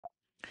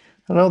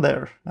Hello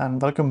there, and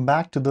welcome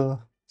back to the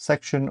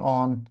section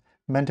on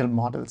mental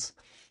models.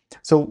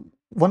 So,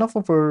 one of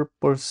our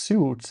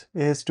pursuits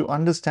is to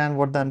understand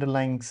what the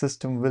underlying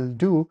system will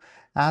do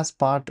as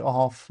part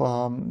of,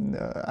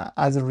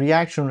 as a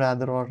reaction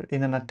rather, or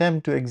in an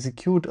attempt to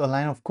execute a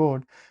line of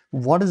code.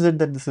 What is it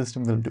that the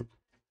system will do?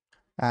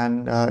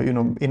 And,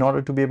 in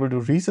order to be able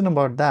to reason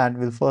about that,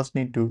 we'll first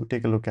need to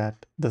take a look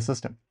at the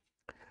system.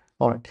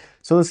 All right,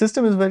 so the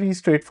system is very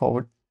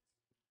straightforward.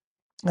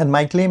 And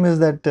my claim is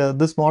that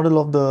this model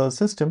of the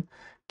system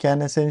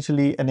can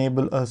essentially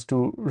enable us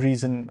to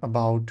reason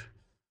about,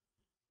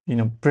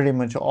 pretty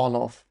much all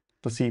of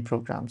the C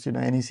programs.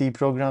 Any C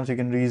programs you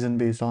can reason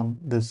based on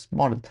this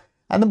model.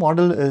 And the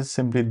model is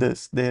simply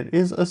this. There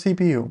is a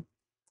CPU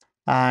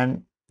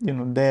and,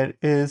 there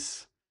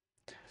is,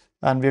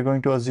 and we're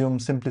going to assume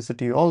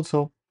simplicity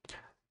also.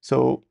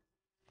 So,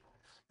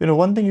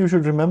 one thing you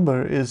should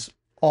remember is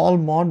all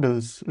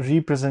models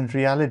represent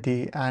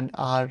reality and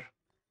are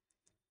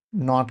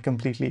not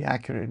completely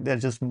accurate. They're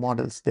just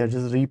models. They're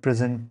just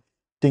representing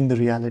the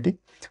reality.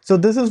 So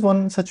this is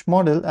one such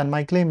model, and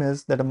my claim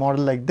is that a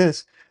model like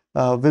this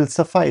will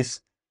suffice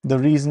the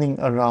reasoning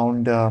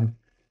around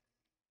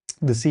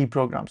the C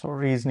programs or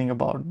reasoning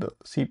about the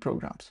C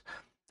programs,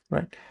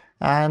 right?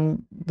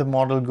 And the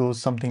model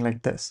goes something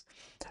like this.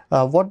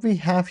 What we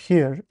have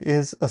here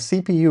is a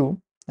CPU,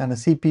 and a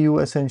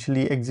CPU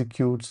essentially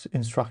executes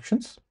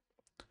instructions,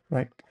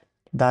 right?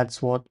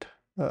 That's what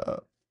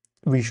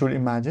we should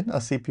imagine. A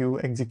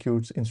CPU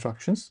executes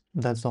instructions.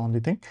 That's the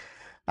only thing.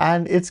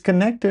 And it's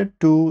connected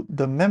to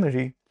the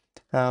memory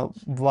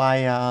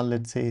via,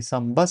 let's say,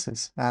 some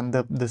buses. And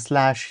the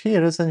slash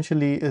here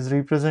essentially is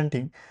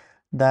representing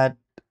that,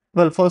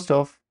 well, first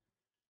off,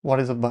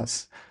 what is a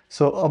bus?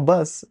 So a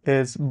bus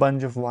is a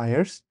bunch of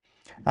wires,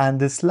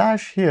 and the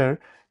slash here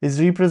is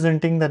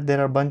representing that there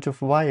are a bunch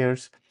of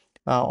wires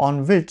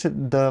on which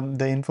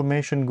the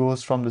information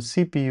goes from the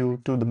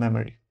CPU to the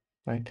memory,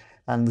 right?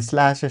 And the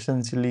slash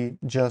essentially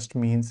just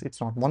means it's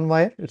not one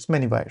wire, it's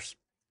many wires.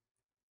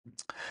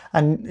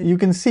 And you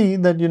can see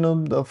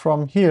that,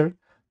 from here,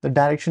 the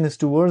direction is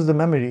towards the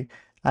memory,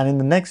 and in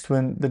the next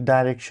one, the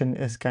direction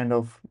is kind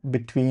of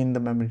between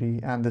the memory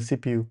and the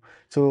CPU.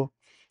 So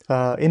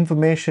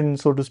information,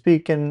 so to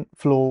speak, can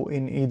flow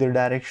in either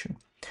direction.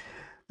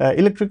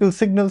 Electrical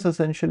signals,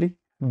 essentially,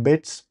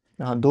 bits,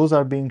 those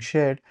are being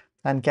shared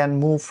and can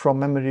move from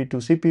memory to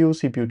CPU,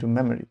 CPU to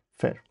memory.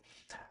 Fair.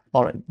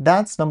 All right,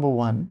 that's number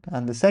one.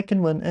 And the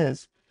second one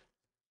is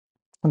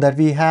that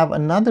we have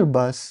another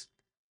bus,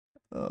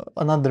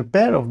 another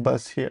pair of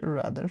bus here,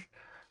 rather,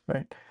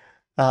 right?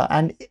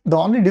 And the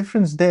only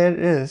difference there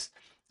is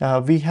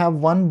we have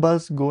one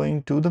bus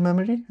going to the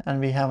memory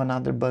and we have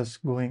another bus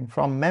going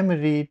from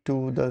memory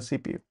to the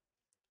CPU.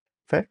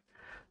 Fair?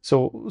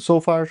 So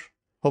far,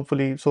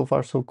 hopefully, so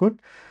far, so good.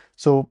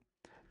 So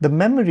the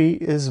memory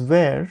is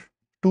where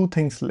two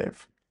things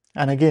live.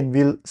 And again,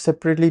 we'll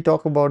separately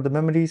talk about the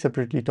memory,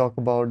 separately talk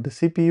about the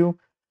CPU.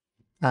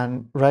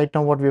 And right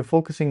now, what we're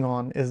focusing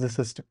on is the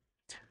system,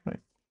 right?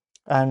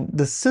 And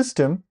the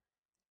system,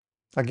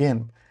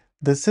 again,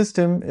 the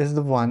system is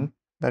the one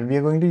that we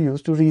are going to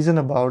use to reason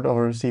about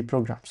our C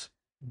programs.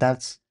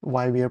 That's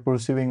why we are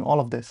pursuing all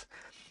of this.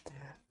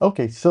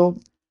 Okay, so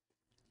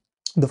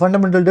the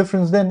fundamental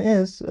difference then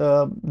is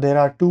there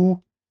are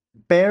two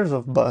pairs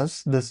of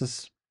bus. This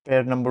is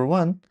pair number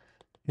one,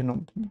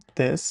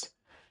 this,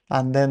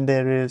 and then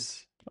there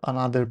is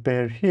another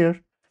pair here.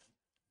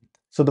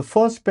 So the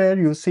first pair,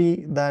 you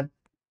see that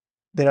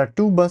there are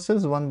two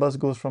buses. One bus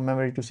goes from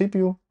memory to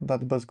CPU, the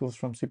other bus goes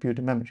from CPU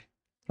to memory,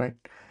 right?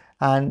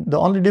 And the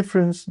only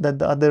difference that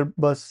the other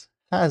bus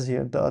has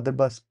here, the other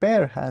bus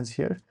pair has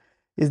here,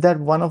 is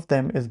that one of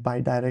them is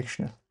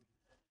bidirectional.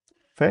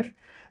 Fair?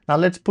 Now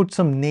let's put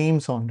some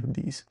names onto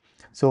these.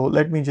 So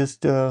let me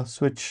just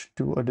switch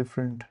to a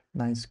different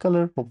nice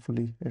color.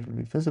 Hopefully it will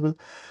be visible.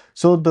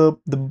 So the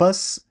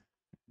bus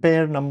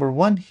pair number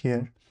one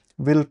here,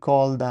 we'll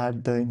call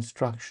that the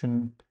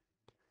instruction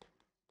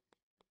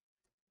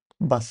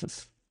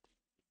buses.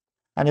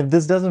 And if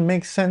this doesn't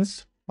make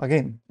sense,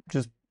 again,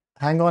 just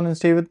hang on and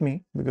stay with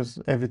me because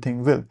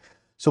everything will.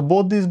 So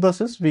both these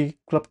buses we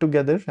club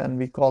together and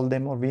we call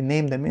them, or we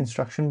name them,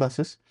 instruction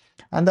buses.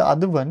 And the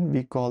other one,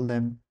 we call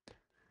them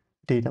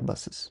data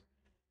buses,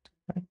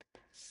 right?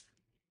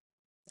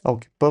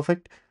 Okay,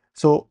 perfect.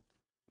 So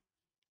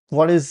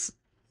what is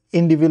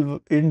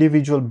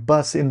individual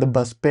bus in the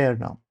bus pair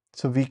now?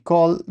 So we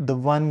call the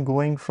one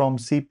going from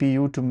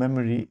CPU to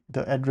memory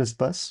the address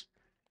bus,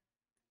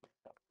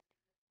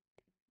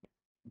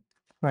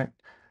 right?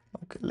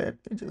 Okay, let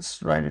me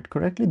just write it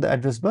correctly, the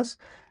address bus.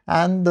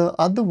 And the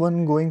other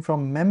one going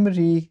from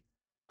memory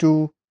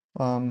to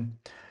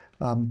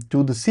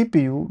to the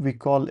CPU, we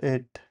call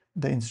it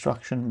the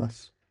instruction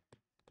bus,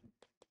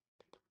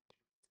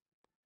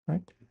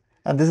 right?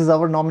 And this is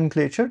our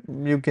nomenclature.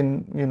 You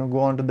can, go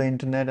onto the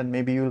internet and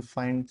maybe you'll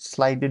find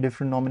slightly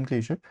different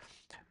nomenclature.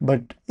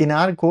 But in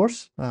our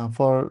course,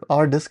 for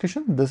our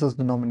discussion, this is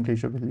the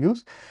nomenclature we'll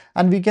use.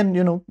 And we can,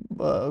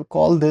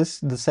 call this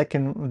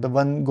the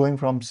one going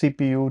from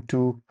CPU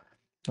to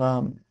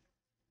the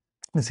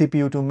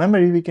CPU to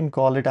memory, we can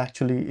call it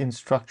actually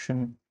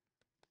instruction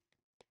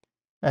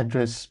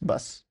address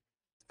bus.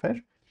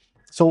 Fair?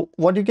 So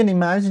what you can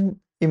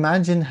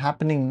imagine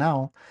happening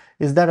now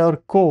is that our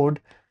code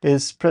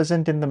is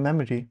present in the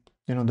memory.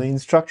 The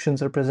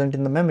instructions are present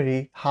in the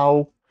memory.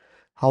 How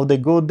they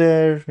go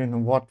there,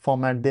 what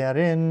format they are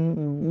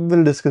in.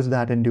 We'll discuss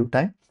that in due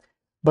time.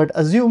 But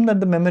assume that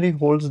the memory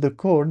holds the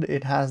code,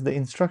 it has the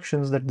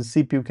instructions that the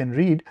CPU can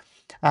read,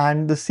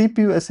 and the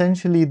CPU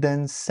essentially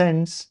then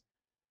sends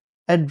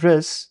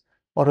address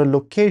or a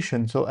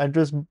location. So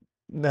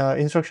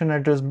instruction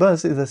address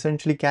bus is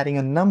essentially carrying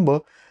a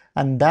number,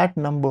 and that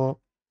number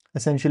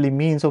essentially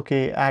means,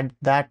 okay, at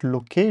that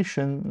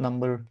location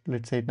number,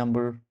 let's say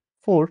number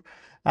 4,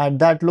 at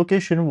that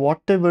location,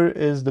 whatever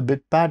is the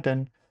bit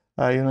pattern,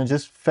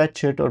 just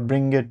fetch it or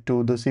bring it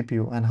to the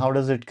CPU. And how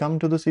does it come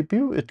to the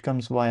CPU? It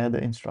comes via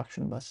the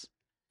instruction bus,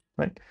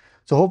 right?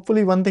 So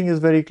hopefully one thing is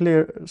very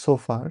clear so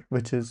far,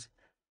 which is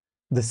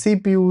the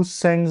CPU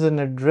sends an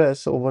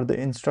address over the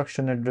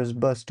instruction address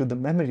bus to the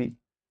memory.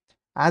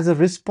 As a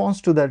response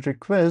to that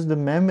request, the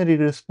memory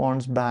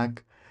responds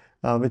back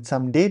with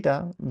some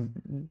data,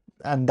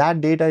 and that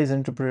data is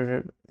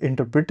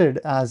interpreted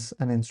as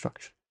an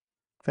instruction.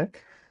 Okay?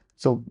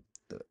 So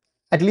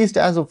at least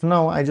as of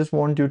now, I just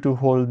want you to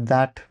hold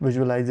that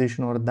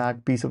visualization or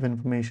that piece of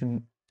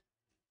information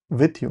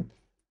with you.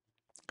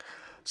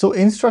 So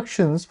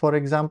instructions, for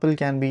example,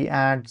 can be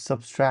add,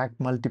 subtract,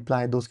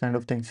 multiply, those kind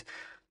of things.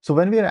 So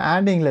when we are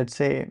adding, let's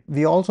say,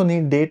 we also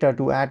need data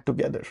to add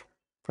together,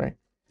 right?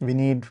 We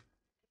need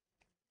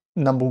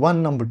number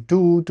 1, number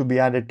 2 to be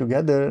added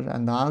together,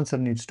 and the answer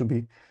needs to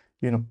be,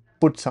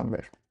 put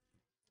somewhere.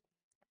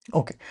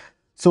 Okay,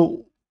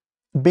 so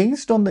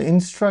based on the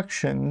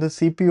instruction, the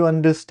CPU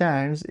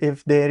understands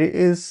if there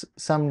is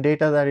some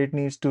data that it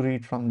needs to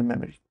read from the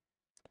memory.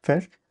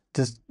 Fair?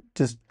 Just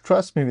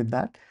trust me with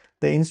that.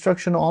 The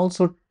instruction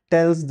also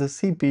tells the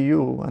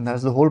CPU, and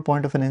that's the whole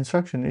point of an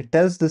instruction, it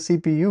tells the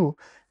CPU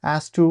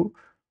as to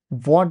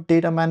what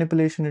data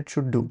manipulation it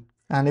should do.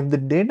 And if the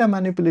data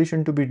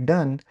manipulation to be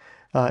done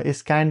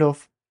is kind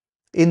of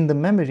in the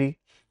memory,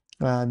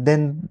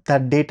 then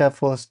that data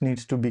first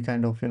needs to be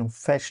kind of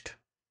fetched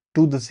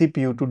to the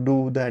CPU to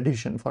do the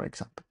addition, for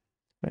example,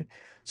 right?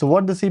 So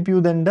what the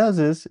CPU then does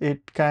is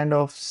it kind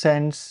of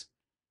sends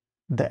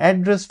the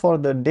address for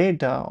the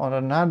data on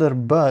another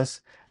bus,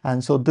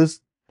 and so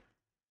this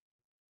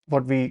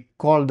what we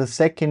call the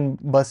second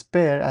bus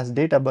pair as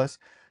data bus.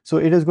 So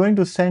it is going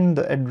to send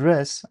the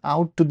address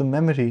out to the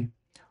memory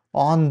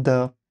on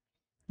the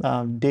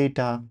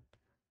data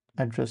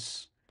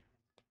address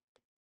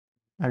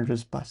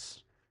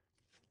bus,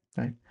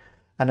 right?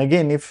 And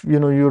again, if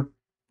you're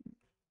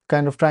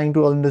kind of trying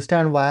to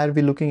understand why are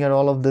we looking at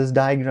all of these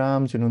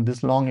diagrams,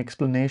 this long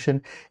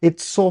explanation,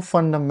 it's so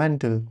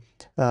fundamental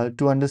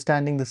to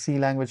understanding the C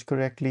language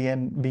correctly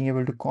and being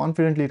able to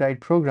confidently write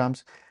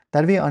programs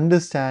that we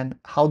understand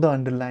how the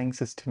underlying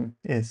system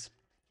is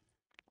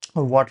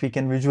or what we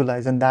can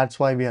visualize, and that's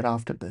why we are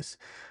after this,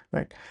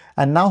 right?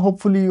 And now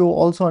hopefully you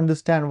also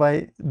understand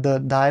why the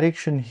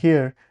direction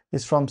here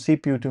is from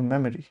CPU to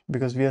memory,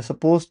 because we are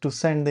supposed to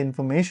send the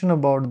information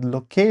about the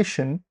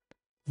location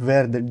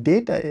where the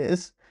data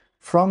is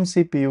from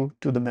CPU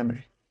to the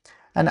memory.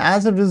 And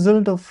as a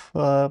result of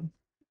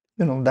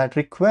that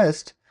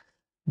request,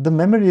 the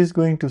memory is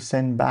going to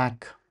send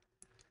back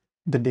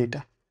the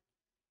data.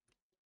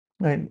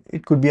 Right?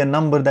 It could be a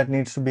number that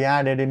needs to be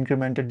added,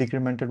 incremented,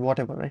 decremented,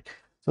 whatever, right?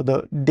 So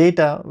the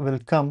data will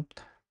come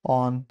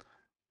on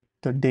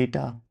the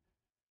data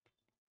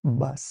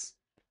bus,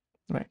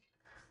 right?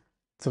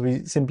 So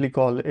we simply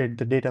call it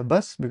the data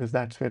bus because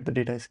that's where the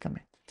data is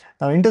coming.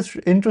 Now,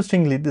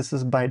 interestingly, this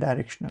is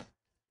bidirectional.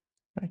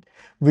 Right?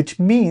 Which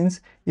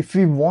means if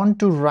we want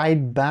to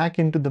write back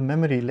into the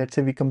memory, let's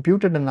say we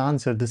computed an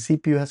answer, the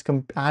CPU has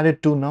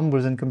added two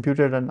numbers and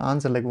computed an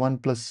answer like 1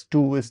 plus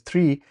 2 is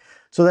 3.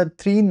 So that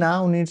 3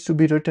 now needs to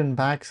be written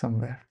back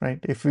somewhere, right?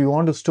 If we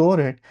want to store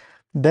it,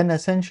 then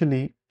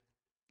essentially,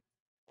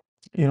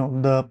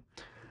 the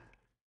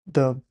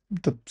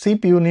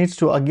CPU needs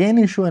to again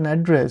issue an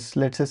address,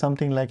 let's say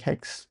something like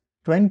hex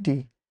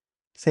 20,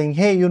 saying,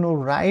 hey,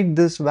 write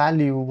this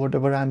value,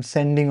 whatever I'm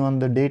sending on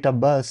the data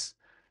bus,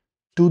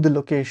 to the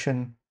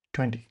location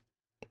 20,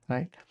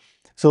 right?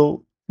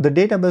 So the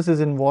data bus is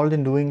involved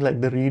in doing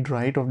like the read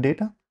write of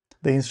data.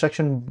 The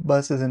instruction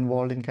bus is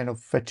involved in kind of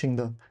fetching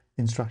the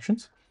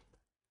instructions.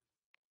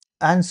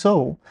 And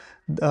so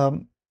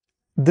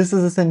this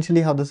is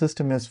essentially how the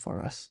system is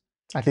for us,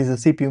 at least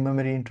the CPU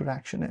memory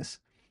interaction is.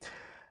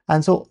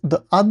 And so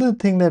the other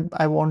thing that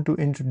I want to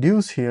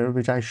introduce here,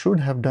 which I should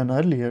have done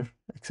earlier,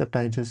 except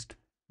I just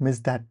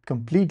missed that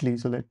completely.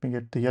 So let me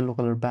get the yellow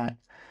color back.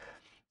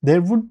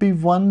 There would be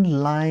one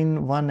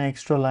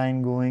extra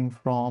line going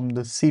from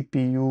the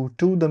CPU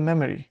to the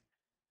memory.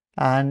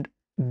 And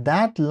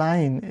that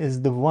line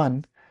is the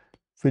one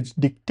which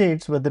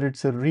dictates whether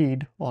it's a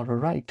read or a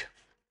write.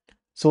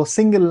 So a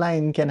single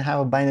line can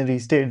have a binary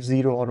state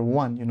 0 or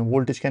 1.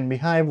 Voltage can be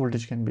high,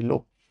 voltage can be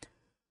low.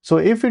 So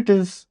if it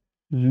is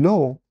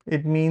low,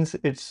 it means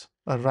it's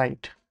a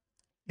write.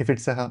 If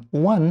it's a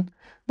 1,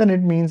 then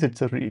it means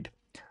it's a read.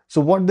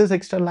 So what this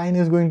extra line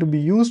is going to be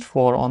used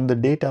for on the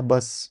data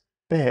bus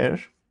pair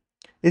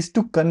is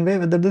to convey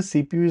whether the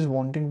CPU is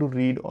wanting to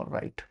read or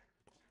write.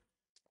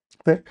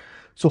 Okay.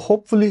 So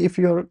hopefully if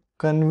you're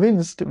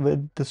convinced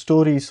with the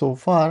story so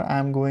far,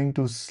 I'm going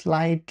to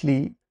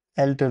slightly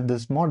alter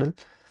this model.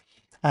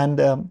 And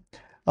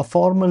a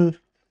formal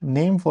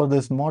name for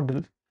this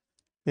model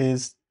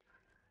is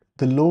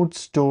the load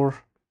store.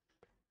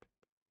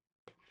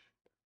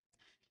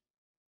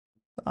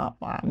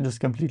 I'm just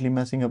completely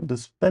messing up the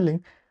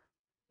spelling.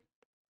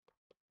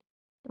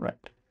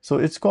 Right. So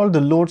it's called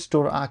the load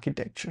store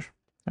architecture,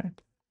 right?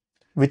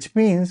 Which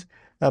means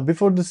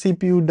before the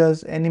CPU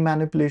does any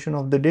manipulation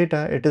of the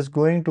data, it is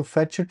going to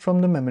fetch it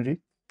from the memory,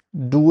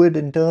 do it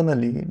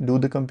internally, do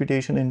the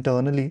computation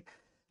internally,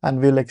 and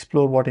we'll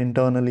explore what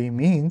internally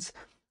means.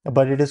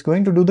 But it is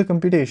going to do the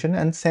computation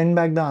and send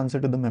back the answer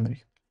to the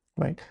memory,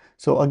 right?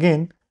 So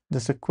again,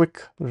 just a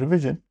quick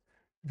revision.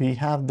 We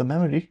have the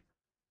memory.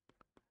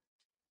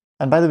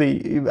 And by the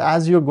way,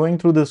 as you're going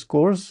through this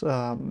course,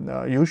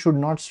 you should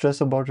not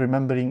stress about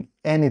remembering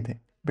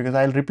anything, because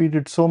I'll repeat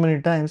it so many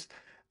times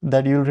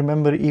that you'll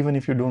remember even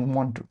if you don't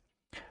want to,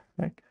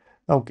 right?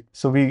 Okay,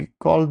 so we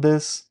call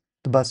this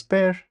the bus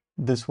pair.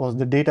 This was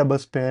the data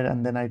bus pair,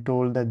 and then I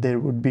told that there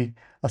would be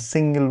a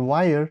single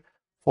wire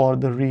for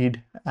the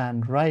read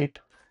and write,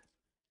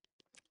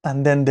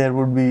 and then there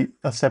would be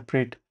a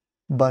separate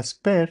bus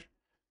pair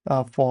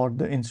for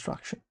the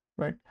instruction,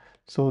 right?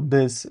 So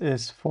this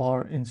is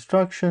for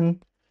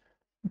instruction,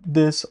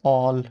 this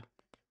all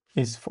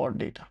is for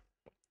data,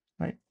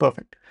 right?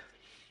 Perfect.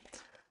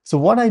 So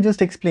what I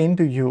just explained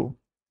to you,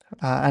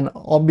 and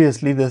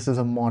obviously this is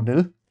a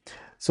model.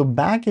 So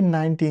back in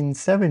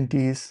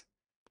 1970s,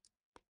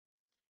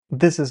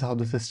 this is how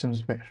the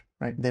systems were,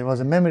 right? There was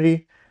a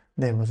memory,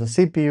 there was a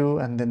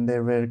CPU, and then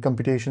there were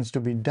computations to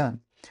be done,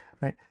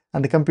 right?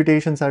 And the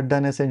computations are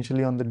done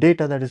essentially on the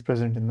data that is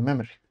present in the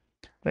memory,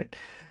 right?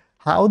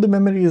 How the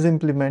memory is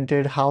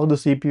implemented, how the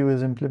CPU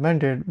is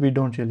implemented, we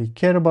don't really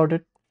care about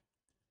it.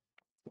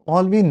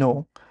 All we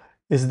know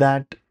is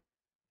that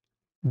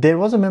there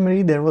was a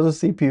memory, there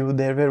was a CPU,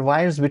 there were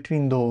wires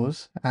between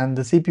those, and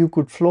the CPU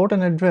could float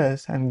an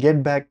address and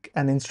get back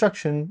an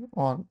instruction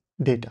or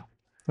data,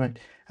 right?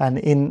 And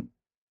in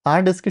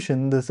our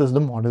discussion, this is the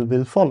model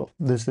we'll follow.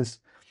 This is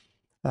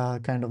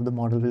kind of the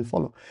model we'll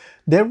follow.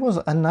 There was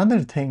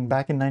another thing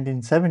back in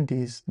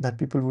 1970s that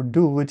people would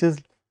do, which is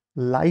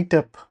light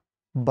up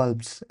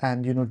bulbs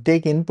and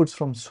take inputs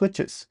from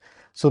switches.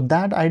 So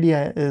that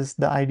idea is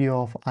the idea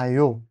of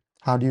I/O.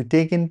 How do you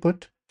take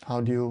input? How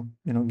do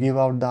you give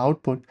out the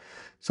output?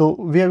 So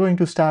we are going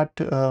to start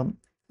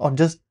or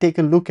just take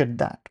a look at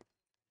that.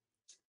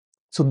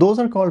 So those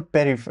are called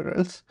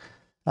peripherals,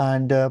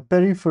 and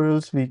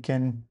peripherals, we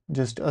can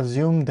just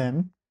assume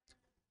them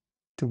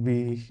to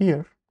be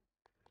here,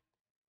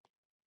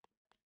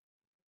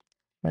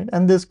 right?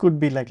 And this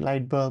could be like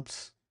light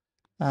bulbs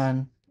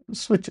and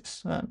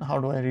switches. And how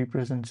do I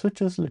represent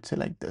switches? Let's say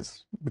like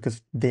this,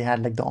 because they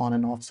had like the on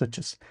and off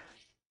switches.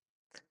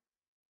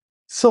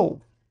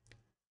 So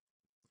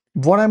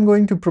what I'm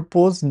going to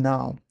propose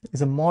now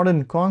is a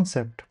modern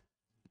concept,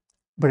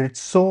 but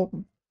it's so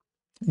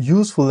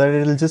useful that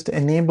it'll just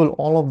enable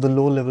all of the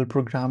low-level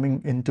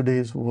programming in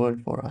today's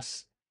world for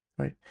us,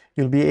 right?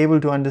 You'll be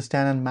able to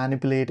understand and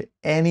manipulate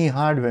any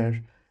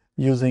hardware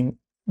using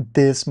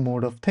this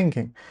mode of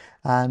thinking.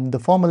 And the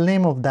formal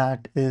name of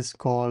that is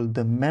called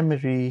the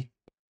memory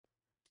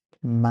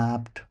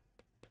mapped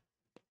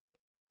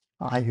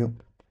I/O.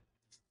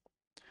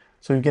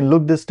 So you can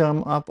look this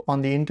term up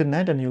on the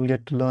internet and you'll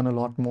get to learn a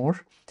lot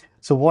more.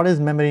 So what is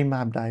memory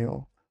mapped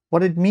I/O?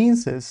 What it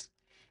means is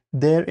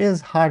there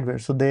is hardware.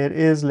 So there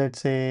is, let's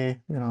say,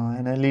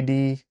 an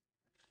LED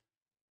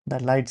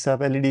that lights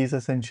up. LED is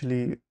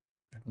essentially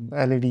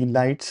LED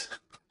lights.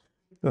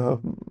 Uh,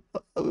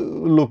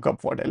 look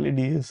up what LED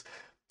is.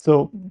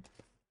 So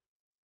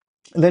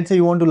let's say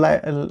you want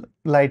to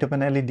light up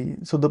an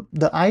LED. So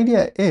the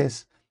idea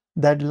is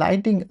that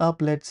lighting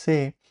up, let's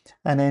say,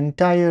 an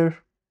entire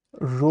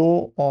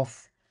row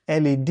of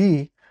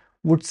LED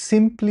would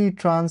simply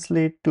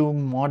translate to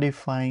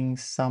modifying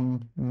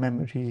some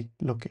memory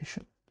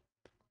location.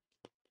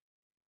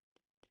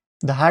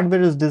 The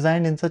hardware is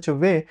designed in such a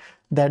way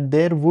that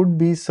there would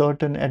be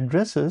certain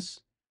addresses,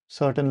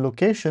 certain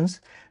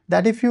locations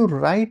that if you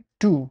write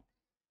to,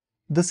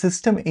 the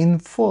system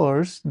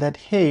infers that,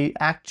 hey,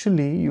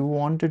 actually you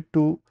wanted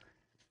to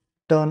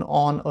turn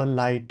on a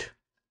light.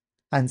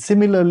 And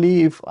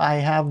similarly, if I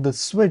have the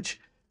switch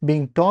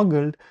being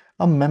toggled,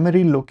 a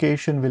memory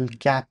location will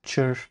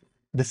capture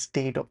the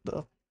state of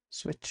the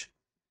switch.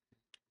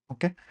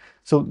 Okay,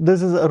 so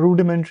this is a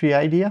rudimentary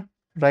idea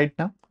right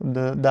now.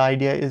 The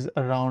idea is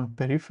around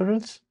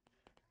peripherals,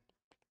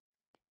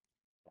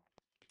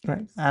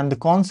 right? And the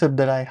concept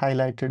that I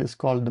highlighted is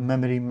called the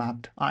memory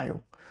mapped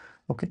I/O.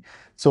 Okay,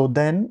 so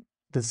then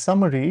the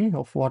summary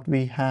of what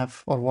we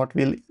have, or what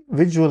we'll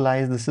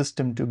visualize the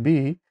system to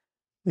be,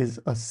 is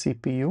a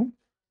CPU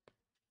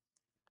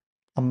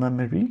a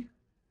memory,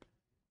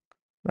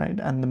 right?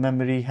 And the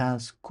memory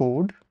has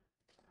code,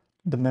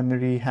 the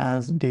memory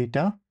has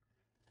data,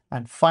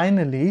 and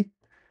finally,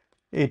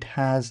 it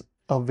has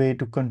a way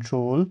to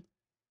control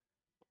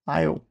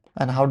I/O.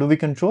 And how do we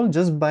control?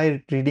 Just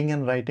by reading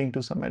and writing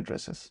to some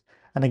addresses.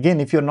 And again,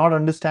 if you're not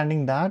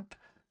understanding that,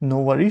 no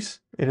worries,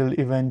 it'll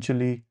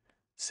eventually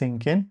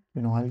sink in.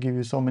 I'll give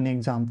you so many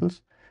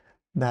examples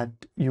that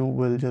you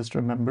will just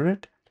remember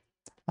it.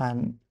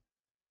 And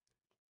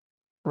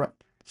right,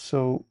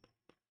 so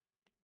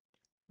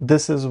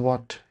this is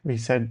what we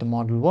said the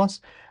model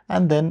was.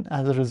 And then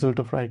as a result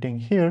of writing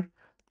here,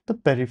 the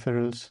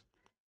peripherals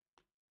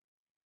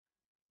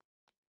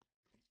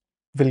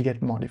will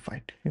get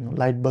modified.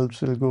 Light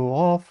bulbs will go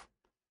off,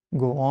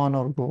 go on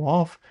or go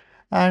off,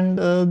 and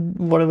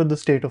whatever the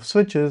state of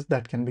switch is,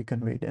 that can be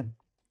conveyed in.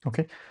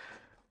 Okay,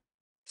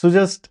 so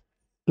just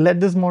let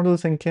this model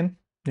sink in,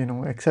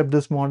 accept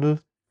this model.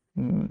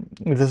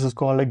 This is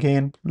called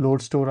again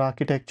load store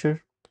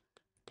architecture.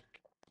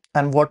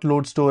 And what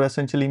load store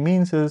essentially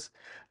means is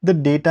the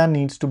data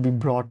needs to be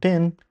brought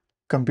in,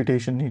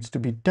 computation needs to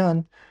be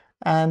done,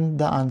 and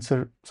the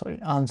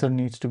answer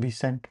needs to be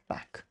sent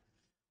back,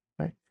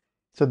 right?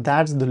 So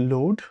that's the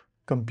load,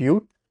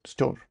 compute,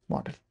 store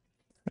model,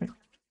 right?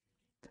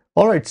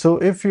 All right, so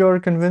if you're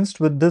convinced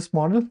with this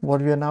model,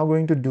 what we are now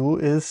going to do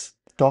is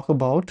talk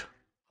about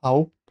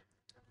how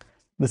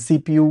the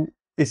CPU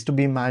is to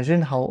be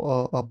imagined,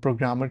 how a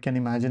programmer can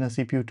imagine a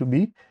CPU to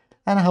be,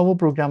 and how a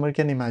programmer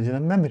can imagine a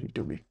memory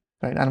to be,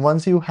 right? And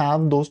once you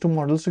have those two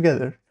models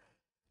together,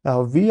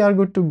 we are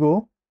good to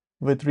go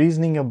with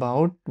reasoning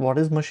about what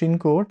is machine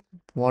code,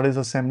 what is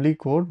assembly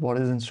code, what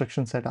is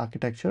instruction set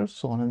architecture,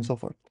 so on and so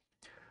forth.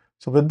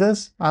 So with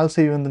this, I'll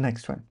see you in the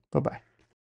next one. Bye-bye.